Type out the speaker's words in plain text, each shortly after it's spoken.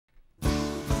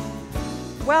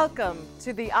Welcome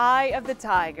to the Eye of the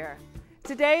Tiger.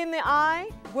 Today in the Eye,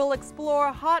 we'll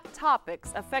explore hot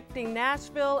topics affecting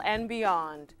Nashville and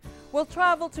beyond. We'll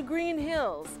travel to Green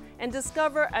Hills and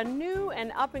discover a new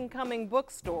and up-and-coming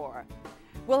bookstore.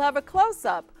 We'll have a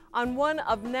close-up on one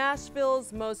of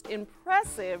Nashville's most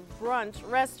impressive brunch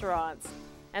restaurants.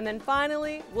 And then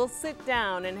finally, we'll sit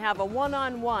down and have a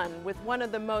one-on-one with one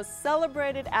of the most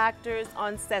celebrated actors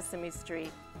on Sesame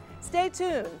Street. Stay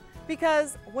tuned,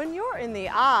 because when you're in the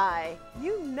Eye,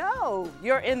 you know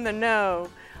you're in the know.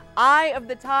 Eye of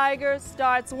the Tiger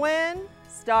starts when?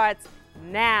 Starts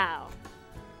now.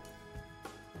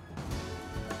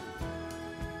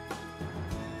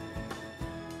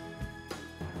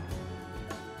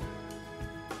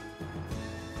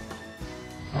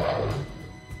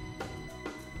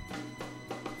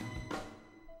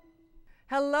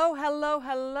 Hello, hello,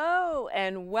 hello,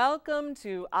 and welcome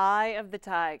to Eye of the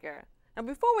Tiger. Now,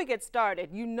 before we get started,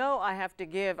 you know I have to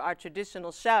give our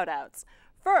traditional shout-outs.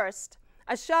 First,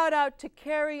 a shout-out to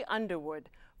Carrie Underwood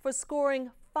for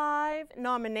scoring 5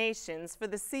 nominations for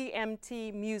the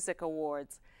CMT Music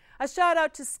Awards. A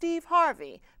shout-out to Steve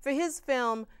Harvey for his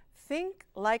film Think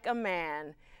Like a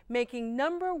Man, making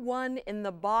 #1 in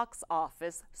the box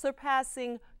office,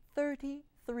 surpassing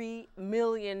 $33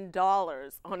 million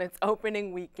on its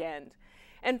opening weekend.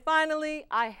 And finally,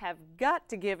 I have got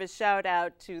to give a shout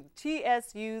out to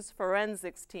TSU's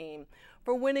forensics team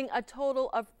for winning a total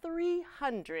of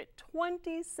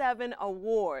 327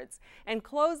 awards and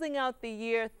closing out the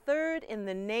year 3rd in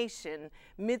the nation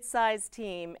mid-sized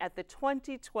team at the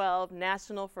 2012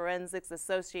 National Forensics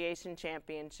Association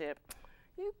Championship.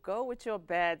 You go with your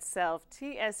bad self,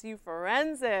 TSU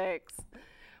Forensics.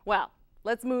 Well,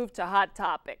 let's move to hot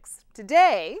topics.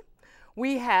 Today,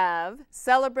 we have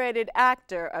celebrated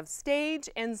actor of stage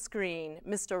and screen,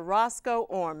 Mr. Roscoe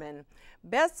Orman,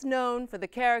 best known for the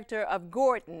character of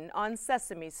Gordon on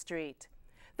Sesame Street.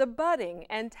 The budding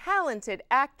and talented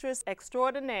actress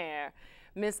extraordinaire,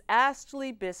 Miss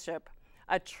Ashley Bishop,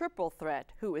 a triple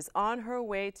threat who is on her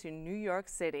way to New York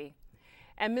City.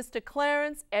 And Mr.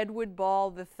 Clarence Edward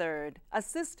Ball III,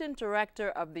 Assistant Director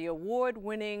of the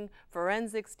award-winning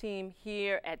forensics team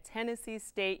here at Tennessee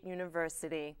State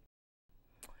University.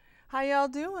 How y'all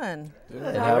doing?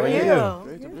 Good. How are you?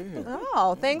 Great to be here.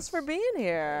 Oh, thanks for being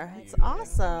here. It's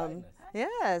awesome.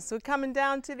 Yes, we're coming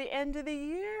down to the end of the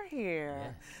year here.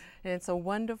 Yes. And it's a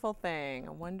wonderful thing,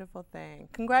 a wonderful thing.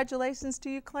 Congratulations to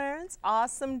you, Clarence.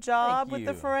 Awesome job Thank with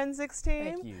the you. forensics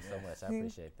team. Thank you so much. I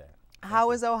appreciate that. How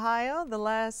was Ohio the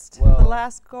last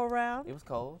go round? It was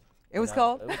cold. It was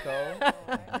cold? It was cold.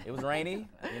 It was rainy,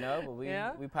 but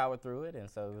we powered through it, and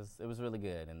so it was really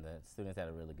good, and the students had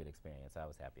a really good experience. I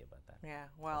was happy about that. Yeah,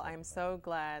 well, I'm so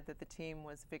glad that the team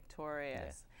was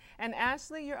victorious. And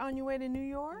Ashley, you're on your way to New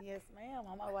York? Yes, ma'am.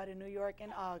 I'm on my way to New York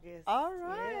in August. All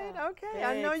right, Yeah, okay.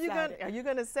 I know very excited. Are you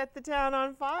gonna set the town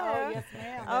on fire? Oh, yes,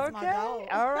 ma'am. That's Okay, my goal.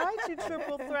 all right, you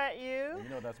triple threat you. You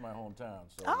know that's my hometown,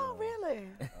 so Oh, really?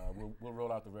 we'll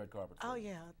roll out the red carpet. for Oh,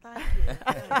 you. yeah. Thank you.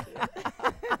 Thank you.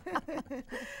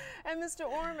 And Mr.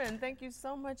 Orman, thank you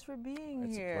so much for being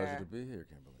It's here. a pleasure to be here,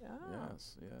 Kimberly. Oh.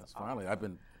 Yes. Finally, I've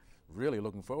been really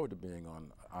looking forward to being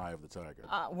on Eye of the Tiger.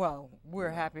 Well, we're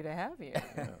happy to have you.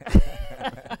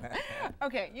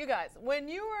 Okay, you guys, when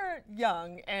you were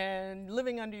young and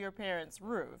living under your parents'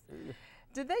 roof,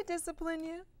 did they discipline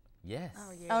you? Yes.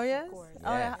 Oh, yes. Oh, yes? Of course.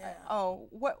 Oh, Yeah. Yeah. Oh,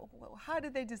 how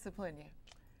did they discipline you?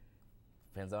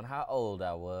 Depends on how old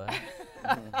I was.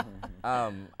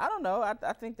 I don't know.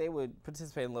 I think they would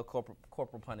participate in a little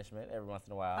corporal punishment every once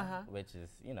in a while, which is,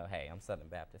 hey, I'm Southern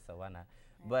Baptist, so why not?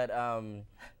 But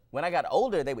when I got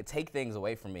older, they would take things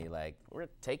away from me, like, we're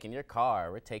taking your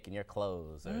car, we're taking your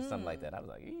clothes, or something like that. I was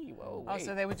like, whoa, Oh, wait.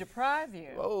 so they would deprive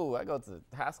you. Whoa, I go to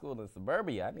high school in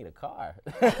suburbia. I need a car.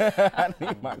 I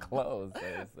need my clothes.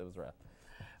 So it was rough.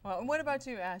 Well, and what about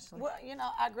you, Ashley? Well,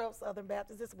 I grew up Southern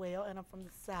Baptist as well, and I'm from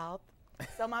the South.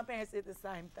 So my parents did the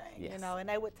same thing, Yes. and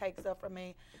they would take stuff from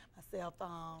me, my cell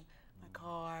phone, my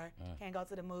car, can't go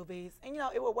to the movies, and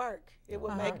it would work. It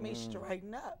would make me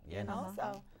straighten up, Yeah.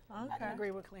 So I Okay. can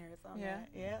agree with Clarence on Yeah. that.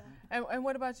 Yeah. And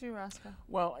what about you, Roscoe?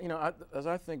 Well, as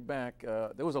I think back,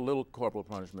 there was a little corporal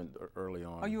punishment early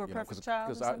on. Oh, you were a perfect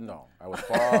child or something? No, I was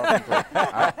far from perfect.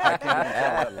 I can't even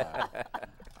tell that lie.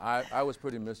 I was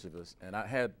pretty mischievous, and I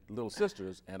had little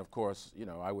sisters, and of course,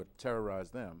 I would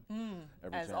terrorize them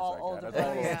every As chance all I got. older As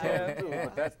all boys older boys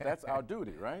do, but that's our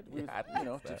duty, right? I think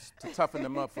To toughen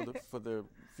them up for the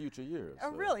future years.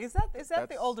 Oh, So really? Is that the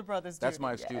that's- older brother's That's duty?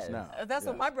 my excuse now. That's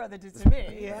what Yes. my brother did to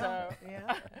me. Yeah. So,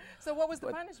 Yeah. so what was the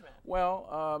But- punishment? Well,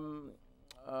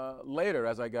 later,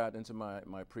 as I got into my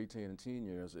preteen and teen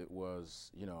years, it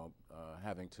was,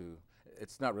 having to,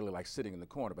 it's not really like sitting in the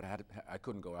corner, but I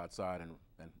couldn't go outside and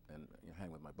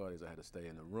hang with my buddies. I had to stay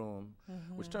in the room,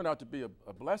 which turned out to be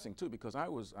a blessing too, because I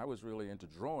was really into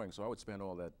drawing, so I would spend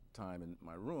all that time in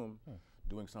my room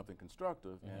doing something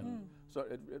constructive, and so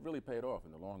it really paid off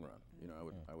in the long run. You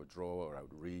know, I would draw, or I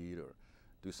would read, or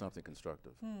do something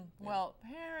constructive. Yeah. Well,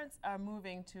 parents are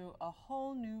moving to a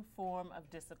whole new form of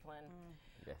discipline.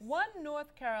 Yes. One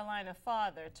North Carolina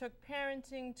father took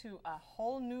parenting to a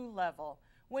whole new level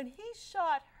when he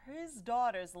shot his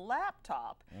daughter's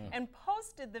laptop and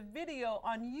posted the video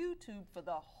on YouTube for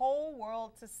the whole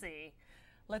world to see.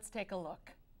 Let's take a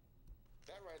look.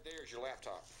 That right there is your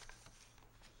laptop.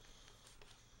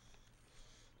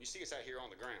 You see it's out here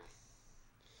on the ground.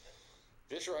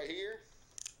 This right here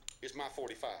is my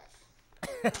 45.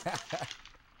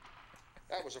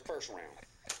 That was the first round.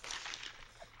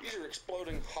 These are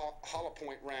exploding hollow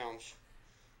point rounds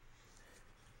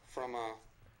from,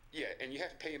 yeah, and you have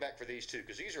to pay me back for these too,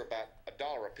 because these are about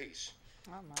 $1 a piece.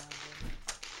 Oh my goodness.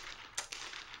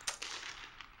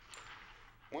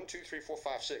 1, 2, 3, 4,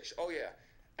 5, 6. Oh yeah.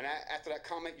 And after that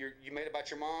comment you made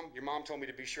about your mom told me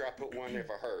to be sure I put one there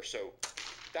for her. So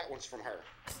that one's from her.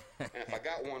 And if I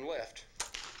got one left,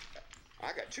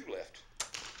 I got 2 left.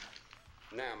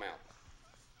 Now I'm out.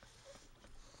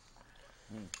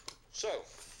 So,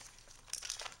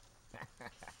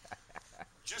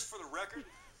 just for the record,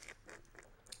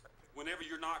 whenever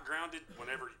you're not grounded,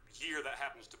 whenever year that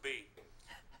happens to be,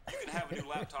 you can have a new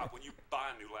laptop when you buy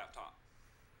a new laptop.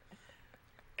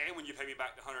 And when you pay me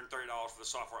back the $130 for the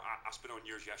software I spent on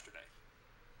yours yesterday.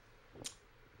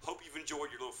 Hope you've enjoyed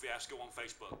your little fiasco on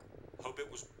Facebook. Hope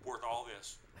it was worth all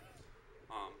this.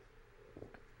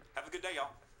 Have a good day,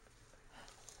 y'all.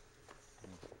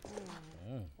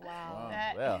 Wow,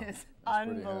 that well, is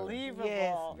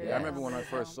unbelievable. Yes, Yeah, I remember when I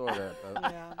first saw that.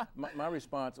 Yeah. My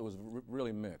response was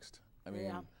really mixed. I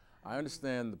mean, I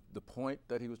understand the point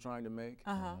that he was trying to make,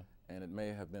 and it may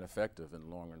have been effective in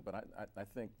the long run, but I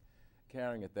think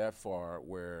carrying it that far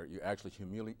where you're actually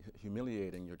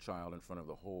humiliating your child in front of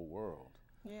the whole world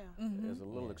is a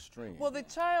little extreme. Well, the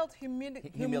child humiliated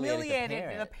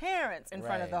the parents in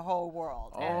front of the whole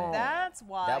world, and that's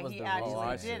why he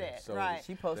actually did it. So right.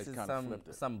 She posted kind of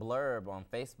some blurb on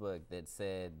Facebook that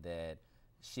said that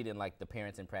she didn't like the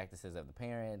parenting practices of the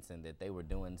parents, and that they were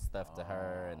doing stuff to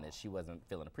her, and that she wasn't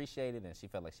feeling appreciated, and she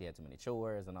felt like she had too many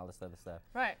chores and all this other stuff.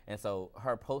 Right. And so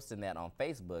her posting that on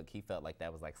Facebook, he felt like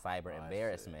that was like cyber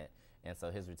embarrassment, and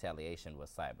so his retaliation was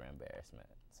cyber embarrassment.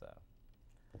 So.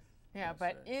 Yeah,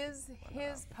 but is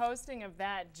his posting of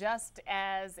that just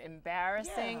as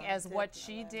embarrassing as what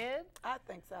she did? I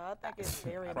think so. I think it's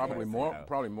very Probably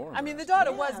embarrassing. more. I mean, the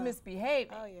daughter was Yeah.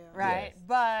 misbehaving, Oh, yeah. right? Yes.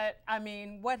 But I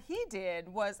mean, what he did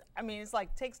was, I mean, it's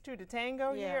like takes 2 to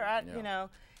tango Yeah. here. You know,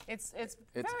 it's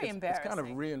very embarrassing. It's kind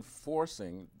of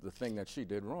reinforcing the thing that she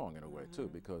did wrong in a way too,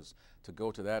 because to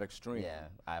go to that extreme,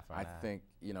 eye for an I eye. think,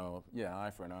 you know,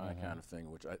 eye for an eye kind of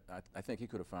thing, which I think he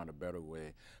could have found a better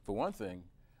way. For one thing,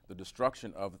 the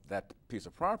destruction of that piece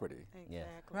of property. Yeah.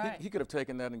 Exactly. Right. He could have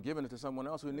taken that and given it to someone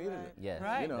else who needed it. Yes.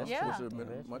 Right. You know, Yeah. which would have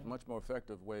been a much more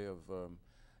effective way of,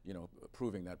 you know,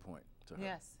 proving that point to her.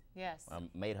 Yes. Yes.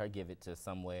 Made her give it to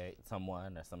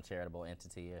someone or some charitable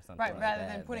entity or something Right, like rather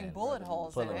that. than putting and bullet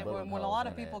holes in putting it, bullet when a holes lot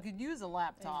of in people it. could use a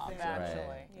laptop, Exactly.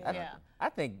 actually. Right. Yeah. I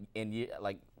think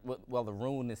while the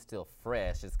wound is still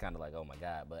fresh, it's kind of like, oh my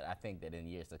God, but I think that in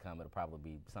years to come, it'll probably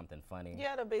be something funny.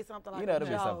 Yeah, it'll be something like You know, a it'll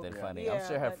be joke. something funny. Yeah, I'm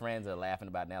sure her but- friends are laughing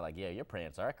about it now, like, yeah, your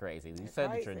parents are crazy. You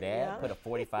said that your crazy, dad yeah. put a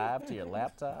 45 to your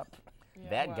laptop?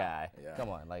 That well. guy. Yeah. Come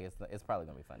on, like, it's probably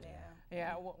going to be funny.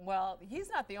 Yeah, well, he's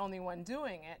not the only one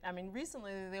doing it. I mean,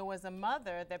 recently there was a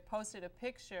mother that posted a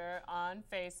picture on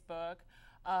Facebook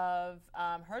of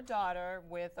her daughter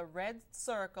with a red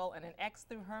circle and an X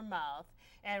through her mouth,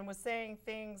 and was saying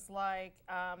things like,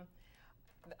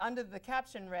 under the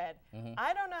caption read,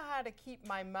 I don't know how to keep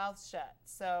my mouth shut,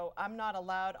 so I'm not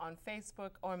allowed on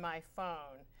Facebook or my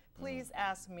phone. Please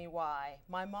ask me why.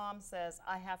 My mom says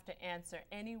I have to answer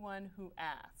anyone who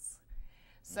asks.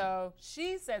 So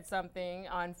she said something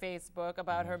on Facebook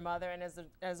about her mother, and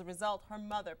as a result, her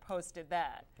mother posted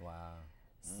that. Wow.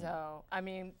 So, I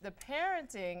mean, the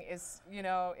parenting is, you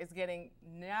know, is getting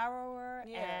narrower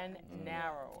and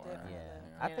narrower. Definitely.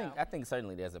 Yeah, You I think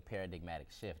certainly there's a paradigmatic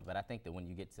shift, but I think that when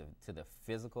you get to the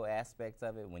physical aspects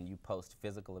of it, when you post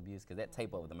physical abuse, because that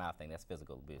tape over the mouth thing, that's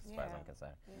physical abuse as far as I'm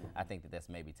concerned. I think that that's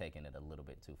maybe taking it a little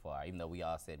bit too far. Even though we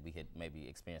all said we had maybe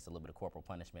experienced a little bit of corporal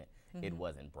punishment, it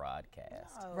wasn't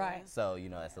broadcast. Right. So, you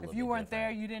know, that's a little If bit you weren't there,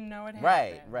 different. you didn't know it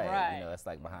Right, happened. right. You know, it's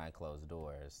like behind closed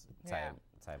doors type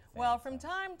thing. Well, from so.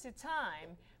 time to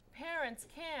time, parents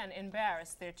can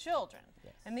embarrass their children.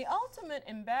 Yes. And the ultimate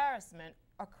embarrassment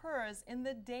occurs in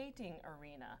the dating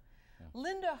arena.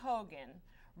 Linda Hogan,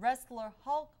 wrestler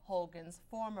Hulk Hogan's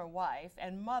former wife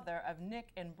and mother of Nick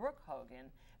and Brooke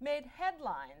Hogan, made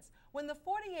headlines when the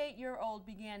 48-year-old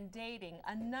began dating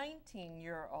a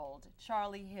 19-year-old,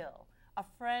 Charlie Hill, a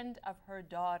friend of her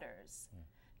daughter's.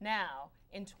 Now,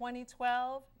 in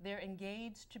 2012, they're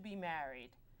engaged to be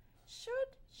married. Should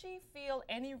she feel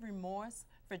any remorse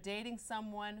for dating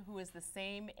someone who is the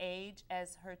same age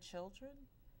as her children?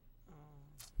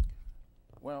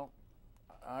 Well,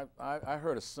 I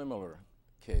heard a similar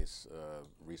case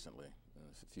recently,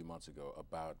 a few months ago,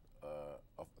 about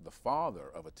the father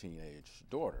of a teenage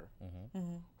daughter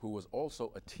who was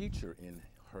also a teacher in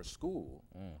her school.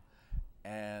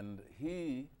 And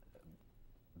he,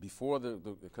 before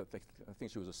I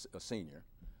think she was a senior,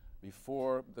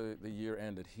 before the year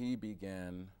ended, he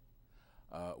began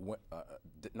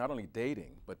not only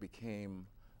dating, but became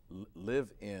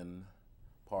live-in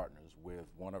partners with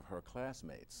one of her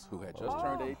classmates who had just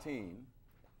turned 18,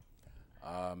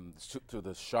 to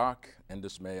the shock and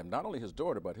dismay of not only his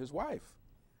daughter, but his wife.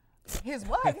 His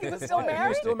wife? He was still married? He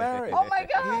was still married. Oh my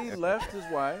God! He left his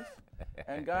wife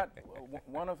and got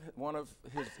one of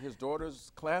his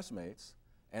daughter's classmates,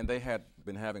 and they had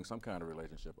been having some kind of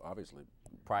relationship, obviously.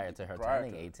 Prior to her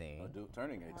turning 18.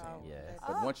 Turning 18. Wow. Yes.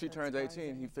 But once she turns 18,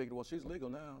 crazy. he figured, well, she's legal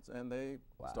now, and they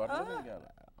Wow. started living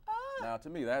together. Now, to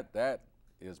me, that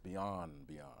is beyond.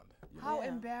 You know? How Yeah.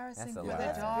 embarrassing That's a for lot. the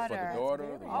For the daughter. For the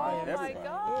daughter, the Oh wife, my everybody.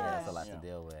 God. Yeah, that's a lot Yeah. to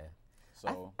deal with.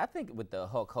 So I think with the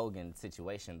Hulk Hogan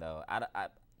situation, though,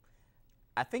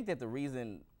 I think that the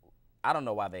reason, I don't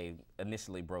know why they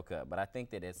initially broke up, but I think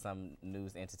that at some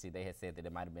news entity they had said that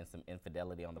it might have been some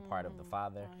infidelity on the part of the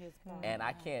father. On his part. And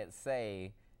I can't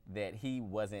say that he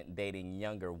wasn't dating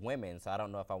younger women, so I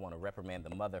don't know if I want to reprimand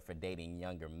the mother for dating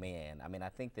younger men. I mean, I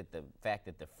think that the fact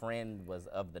that the friend was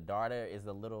of the daughter is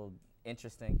a little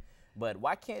interesting, but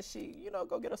why can't she,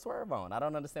 go get a swerve on? I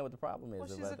don't understand what the problem is. Well,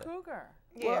 she's a about that. cougar.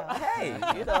 Yeah. Hey,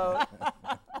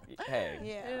 hey.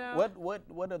 Yeah. You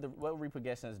know? What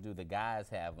repercussions do the guys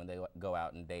have when they go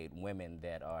out and date women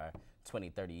that are 20,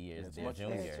 30 years It's their much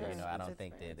junior? true. I It's don't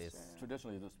think that it's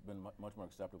traditionally, it's been much more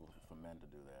acceptable for men to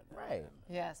do that. right.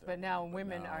 Yes, but now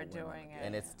women now are women doing it.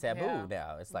 And it's taboo Yeah.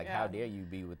 now. It's like, Yeah. how dare you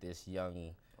be with this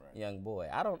young boy?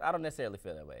 I don't necessarily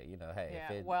feel that way. Hey,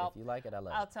 Yeah, if well, you like it, I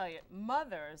love I'll it. tell you,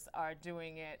 mothers are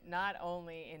doing it not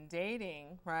only in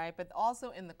dating, right, but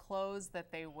also in the clothes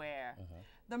that they wear.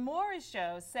 The Maury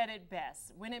Show said it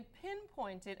best when it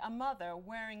pinpointed a mother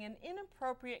wearing an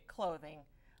inappropriate clothing.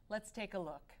 Let's take a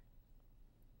look.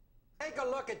 Take a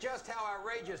look at just how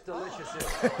outrageous Delicious is.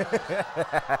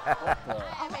 I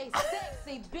am a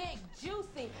sexy, big,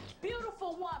 juicy,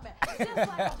 beautiful woman, just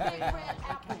like a big red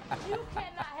apple. You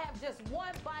cannot have just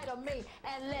one bite of me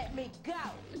and let me go.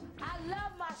 I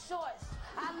love my shorts.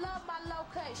 I love my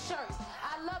low-cut shirts.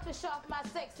 I love to show off my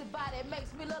sexy body. It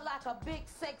makes me look like a big,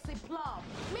 sexy plum.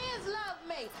 Men love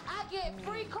me. I get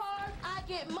free cards. I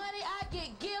get money. I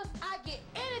get gifts. I get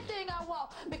anything I want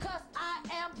because I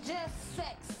am just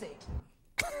sexy.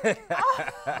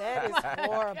 That is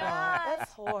horrible. God.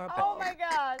 That's horrible. Oh my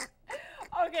God.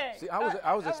 Okay. See,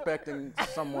 I was expecting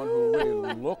someone who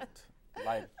really looked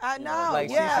like. I know. Like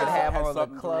yeah. she should have Had on the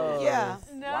something to clothes. Yeah.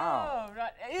 No, Wow.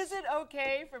 right. Is it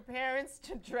okay for parents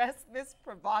to dress this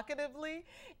provocatively,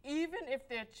 even if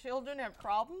their children have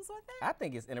problems with it? I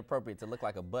think it's inappropriate to look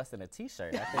like a bust in a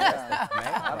t-shirt. I think that's the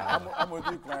main I'm with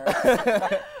you,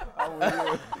 Clarence. I'm with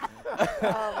you.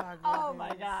 Oh my Oh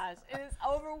my gosh, it is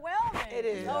overwhelming. It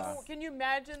is. Can you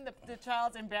imagine the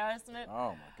child's embarrassment?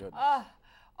 Oh my goodness.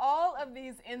 All of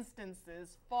these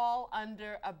instances fall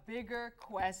under a bigger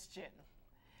question.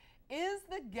 Is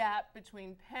the gap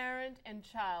between parent and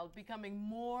child becoming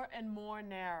more and more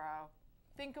narrow?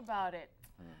 Think about it.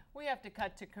 We have to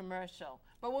cut to commercial.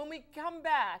 But when we come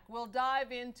back, we'll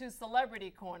dive into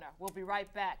Celebrity Corner. We'll be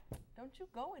right back. Don't you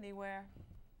go anywhere.